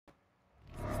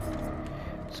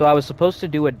So I was supposed to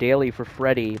do a daily for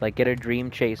Freddy, like get a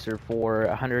dream chaser for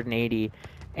 180,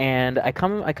 and I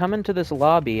come into this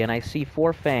lobby and I see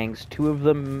 4 fangs, 2 of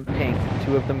them pink,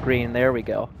 2 of them green. There we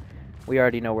go. We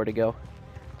already know where to go.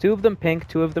 2 of them pink,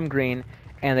 2 of them green,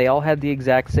 and they all had the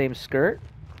exact same skirt.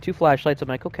 2 flashlights. I'm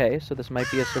like, okay, so this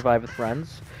might be a survive with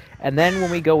friends. And then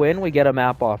when we go in, we get a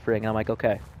map offering. I'm like,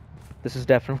 okay, this is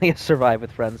definitely a survive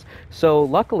with friends. So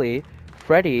luckily,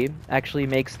 Freddy actually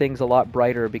makes things a lot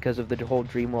brighter because of the whole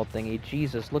dream world thingy.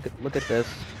 Jesus, look at this.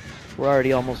 We're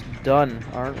already almost done,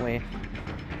 aren't we?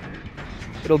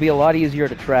 It'll be a lot easier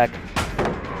to track.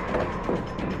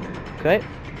 Okay,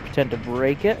 pretend to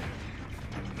break it.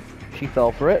 She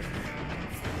fell for it.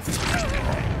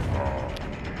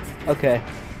 Okay.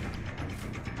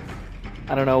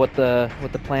 I don't know what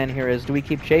the plan here is. Do we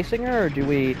keep chasing her or do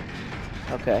we...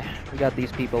 Okay, we got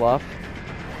these people off.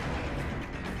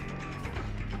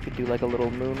 Could do like a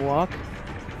little moonwalk.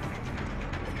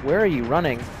 Where are you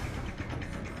running?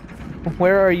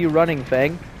 Where are you running,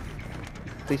 Fang?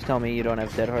 Please tell me you don't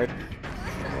have Dead Hard.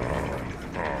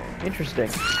 Interesting.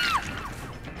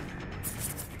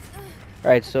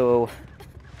 Alright, so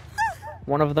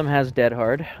one of them has Dead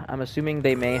Hard. I'm assuming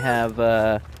they may have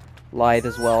Lithe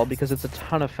as well, because it's a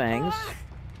ton of fangs.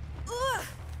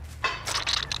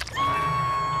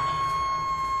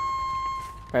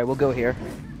 Alright, we'll go here.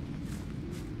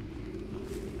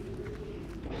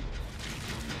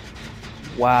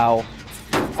 Wow.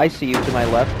 I see you to my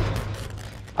left.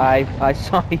 I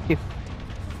saw you.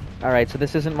 Alright, so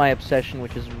this isn't my obsession,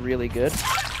 which is really good.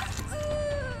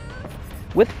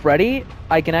 With Freddy,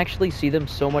 I can actually see them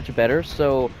so much better,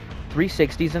 so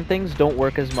 360s and things don't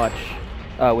work as much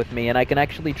with me, and I can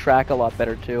actually track a lot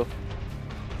better too.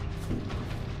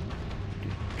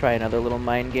 Try another little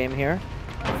mind game here.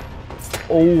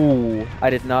 Oh, I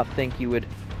did not think you would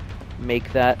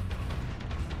make that.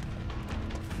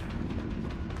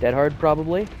 Dead Hard,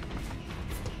 probably.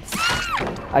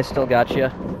 I still got you.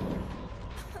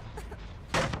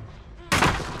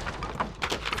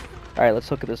 Alright,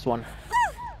 let's look at this one.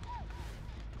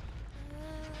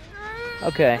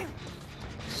 Okay.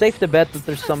 Safe to bet that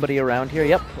there's somebody around here.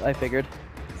 Yep, I figured.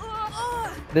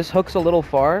 This hook's a little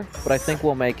far, but I think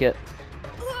we'll make it.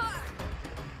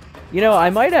 You know,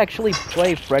 I might actually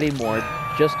play Freddy more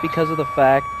just because of the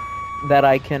fact that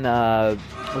I can,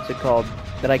 what's it called?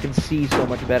 That I can see so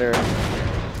much better.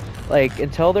 Like,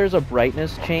 until there's a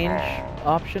brightness change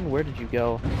option. Where did you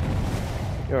go?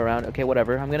 You're around. Okay,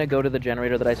 whatever. I'm gonna go to the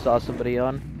generator that I saw somebody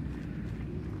on.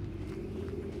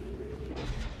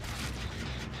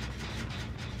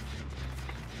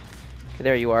 Okay,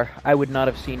 there you are. I would not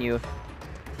have seen you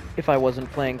if I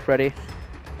wasn't playing Freddy.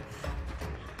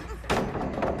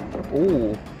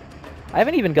 Ooh. I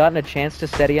haven't even gotten a chance to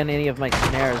steady on any of my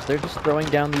snares. They're just throwing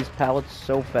down these pallets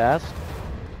so fast.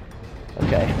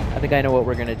 Okay, I think I know what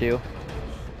we're gonna do.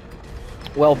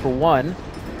 Well, for one,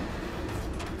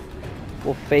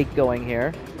 we'll fake going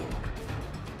here.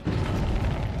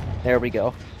 There we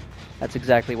go. That's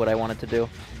exactly what I wanted to do.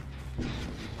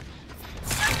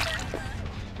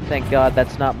 Thank God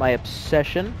that's not my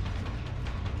obsession.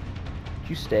 Did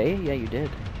you stay? Yeah, you did.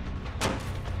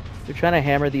 You're trying to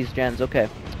hammer these gens. Okay.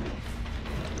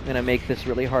 I'm gonna make this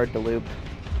really hard to loop.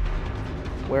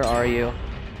 Where are you?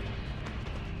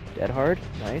 Dead Hard?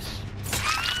 Nice.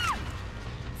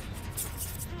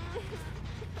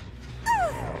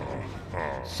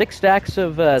 Six stacks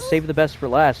of save the best for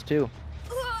last, too.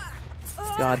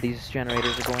 God, these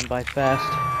generators are going by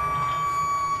fast.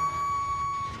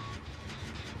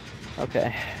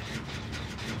 Okay.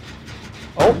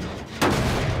 Oh!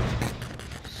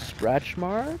 Scratch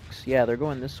marks? Yeah, they're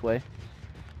going this way.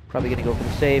 Probably gonna go for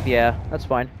the save. Yeah, that's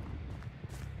fine.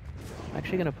 I'm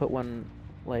actually gonna put one,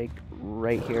 like,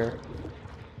 right here.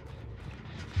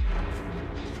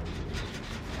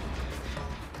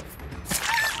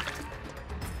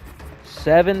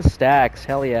 Seven stacks,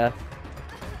 hell yeah.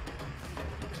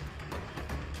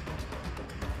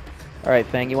 Alright,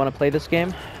 Fang, you want to play this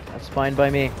game? That's fine by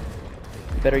me.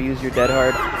 You better use your Dead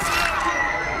Hard.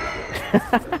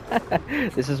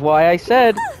 This is why I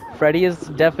said Freddy is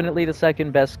definitely the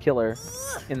second best killer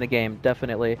in the game,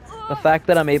 definitely. The fact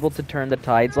that I'm able to turn the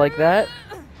tides like that.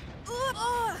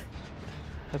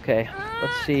 Okay,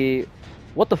 let's see.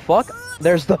 What the fuck?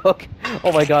 There's the hook.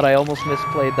 Oh my god, I almost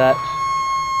misplayed that.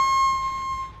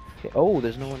 Okay. Oh,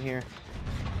 there's no one here.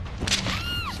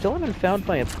 Still haven't found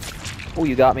my... Oh,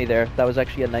 you got me there. That was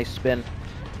actually a nice spin.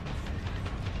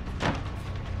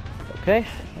 Okay,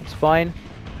 that's fine.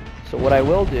 So what I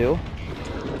will do,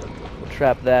 we'll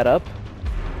trap that up.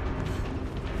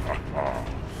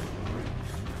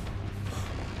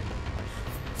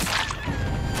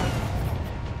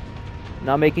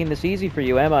 Not making this easy for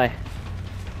you, am I?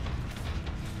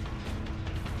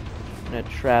 I'm gonna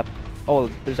trap... Oh,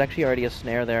 there's actually already a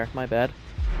snare there. My bad.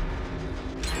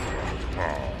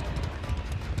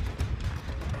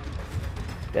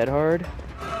 Dead hard.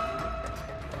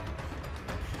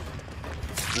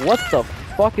 What the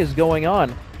fuck is going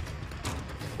on?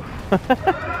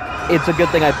 It's a good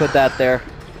thing I put that there.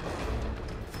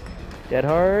 Dead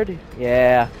hard?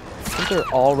 Yeah. I think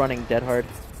they're all running dead hard.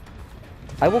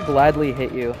 I will gladly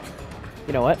hit you.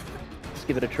 You know what? Let's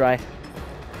give it a try.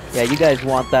 Yeah, you guys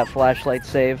want that flashlight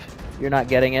save. You're not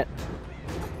getting it.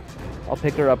 I'll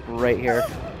pick her up right here.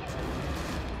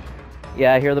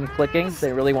 Yeah, I hear them clicking.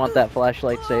 They really want that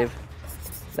flashlight save.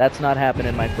 That's not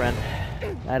happening, my friend.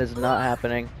 That is not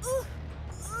happening.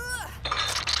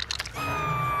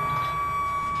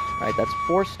 Alright, that's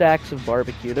 4 stacks of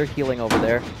barbecue. They're healing over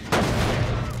there.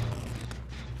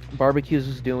 Barbecues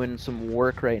is doing some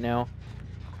work right now.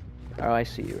 Oh, I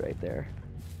see you right there.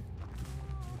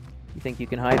 You think you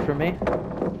can hide from me?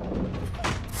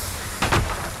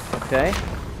 Okay.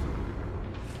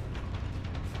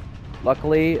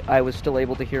 Luckily, I was still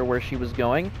able to hear where she was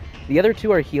going. The other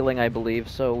 2 are healing, I believe,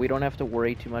 so we don't have to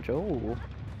worry too much. Oh.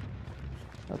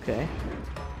 Okay.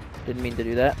 Didn't mean to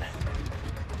do that.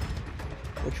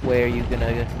 Which way are you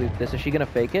gonna loop this? Is she gonna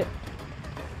fake it?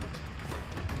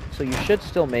 So you should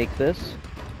still make this.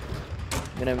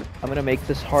 I'm gonna make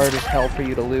this hard as hell for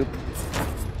you to loop.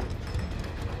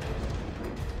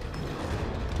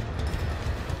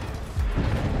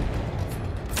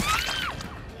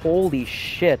 Holy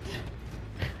shit.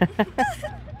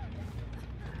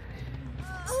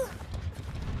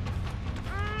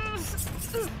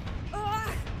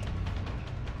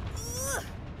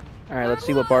 Alright, let's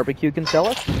see what barbecue can sell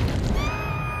us.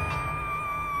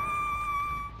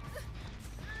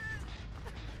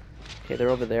 Okay, they're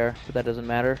over there, but that doesn't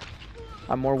matter.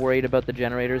 I'm more worried about the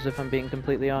generators, if I'm being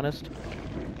completely honest.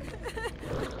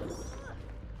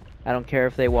 I don't care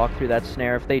if they walk through that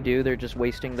snare. If they do, they're just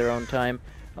wasting their own time.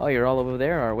 Oh, you're all over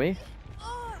there, are we?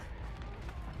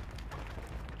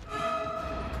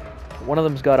 One of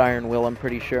them's got Iron Will, I'm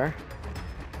pretty sure.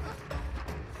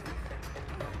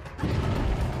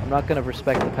 I'm not gonna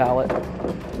respect the pallet.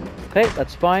 Okay,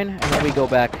 that's fine, and then we go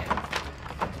back.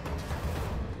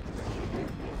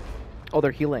 Oh,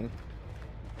 they're healing.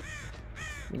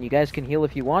 I mean, you guys can heal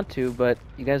if you want to, but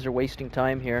you guys are wasting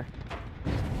time here.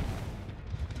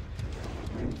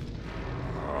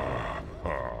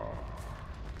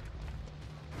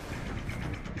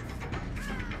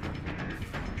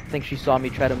 I think she saw me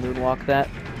try to moonwalk that.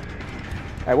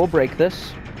 Alright, we'll break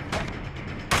this.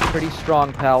 Pretty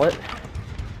strong pallet.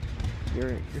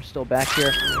 You're still back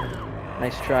here.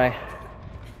 Nice try.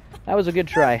 That was a good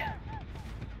try.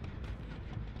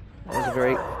 That was a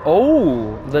very...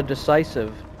 Oh! The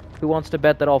decisive. Who wants to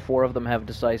bet that all 4 of them have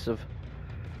decisive?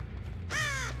 It's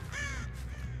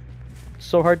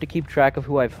so hard to keep track of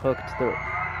who I've hooked.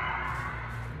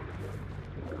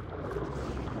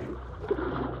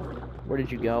 Where did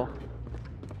you go?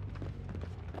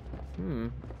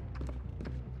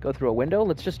 Go through a window?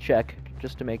 Let's just check,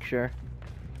 just to make sure.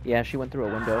 Yeah, she went through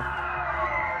a window.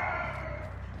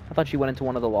 I thought she went into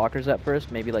one of the lockers at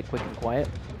first, maybe like quick and quiet.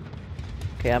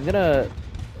 Okay, I'm gonna...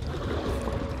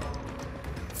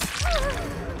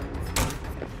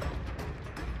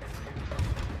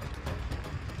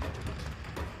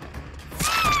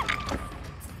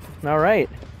 Alright.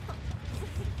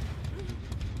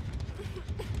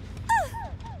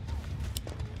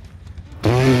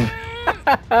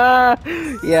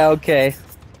 Yeah, okay.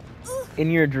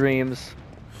 In your dreams.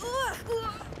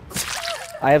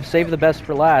 I have saved the best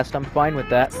for last. I'm fine with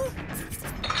that.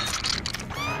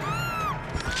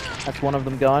 That's one of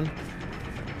them gone.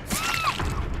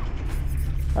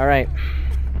 Alright.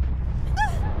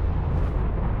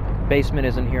 Basement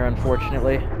isn't here,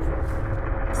 unfortunately.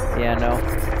 Yeah, no.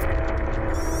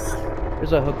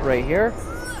 There's a hook right here.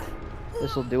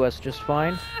 This'll do us just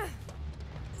fine.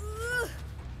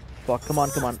 Fuck, come on,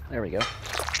 come on. There we go.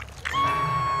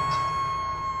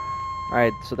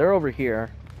 Alright, so they're over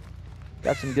here.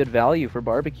 Got some good value for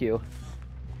barbecue.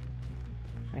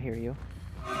 I hear you.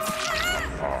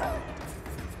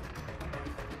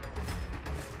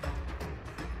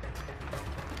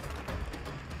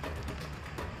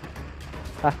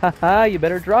 Ha ha ha, you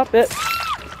better drop it.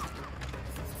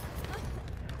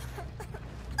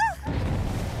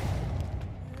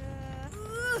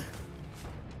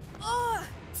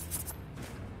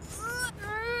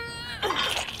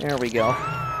 There we go.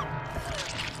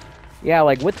 Yeah,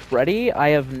 like with Freddy, I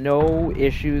have no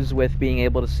issues with being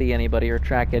able to see anybody or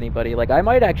track anybody. Like, I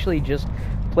might actually just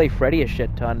play Freddy a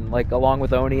shit ton, like along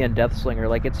with Oni and Deathslinger.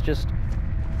 Like it's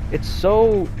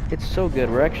so good.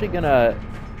 We're actually gonna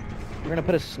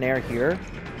put a snare here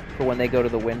for when they go to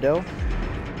the window.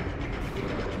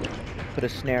 Put a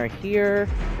snare here.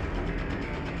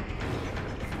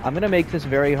 I'm gonna make this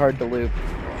very hard to loop.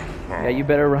 Yeah, you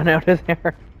better run out of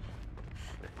there.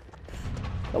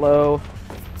 Hello.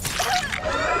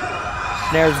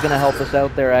 Snare's gonna help us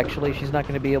out there, actually. She's not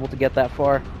gonna be able to get that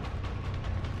far.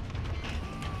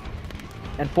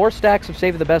 And 4 stacks of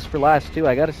Save the Best for last, too.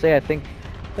 I gotta say, I think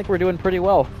we're doing pretty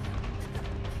well.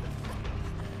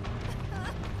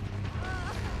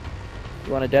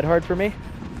 You want a dead hard for me?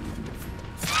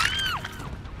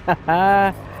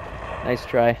 Haha! Nice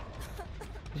try.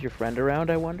 Is your friend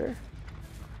around, I wonder?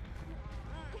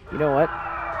 You know what?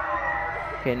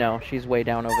 Okay, no, she's way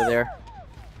down over there.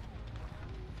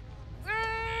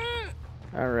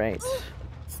 Alright.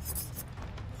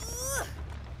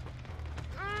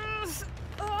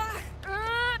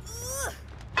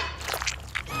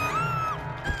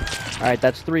 Alright,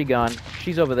 that's 3 gone.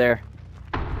 She's over there.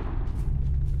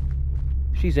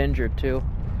 She's injured, too.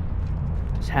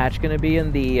 Is Hatch gonna be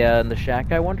in the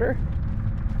shack, I wonder?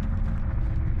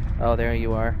 Oh, there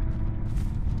you are.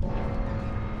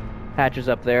 Hatch is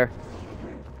up there.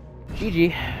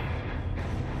 GG.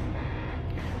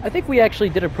 I think we actually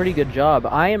did a pretty good job.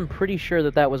 I am pretty sure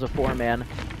that that was a 4-man.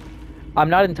 I'm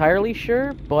not entirely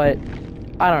sure, but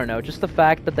I don't know. Just the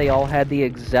fact that they all had the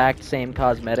exact same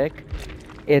cosmetic.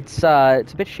 It's a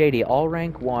bit shady. All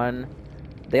rank 1.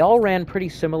 They all ran pretty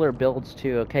similar builds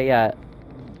too. Okay, yeah.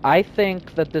 I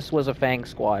think that this was a Fang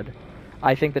squad.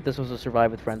 I think that this was a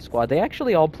Survive with Friends squad. They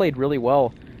actually all played really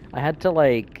well. I had to,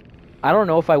 like... I don't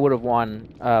know if I would have won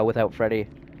without Freddy.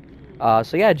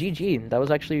 So yeah, GG. That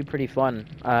was actually pretty fun.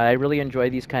 I really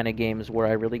enjoy these kind of games where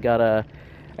I really gotta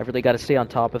stay on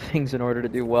top of things in order to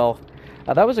do well.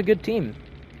 That was a good team.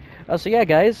 So yeah,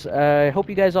 guys, I hope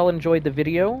you guys all enjoyed the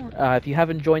video. If you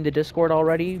haven't joined the Discord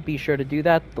already, be sure to do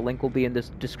that. The link will be in the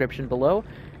description below.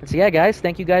 And so yeah, guys,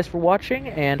 thank you guys for watching,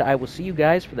 and I will see you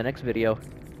guys for the next video.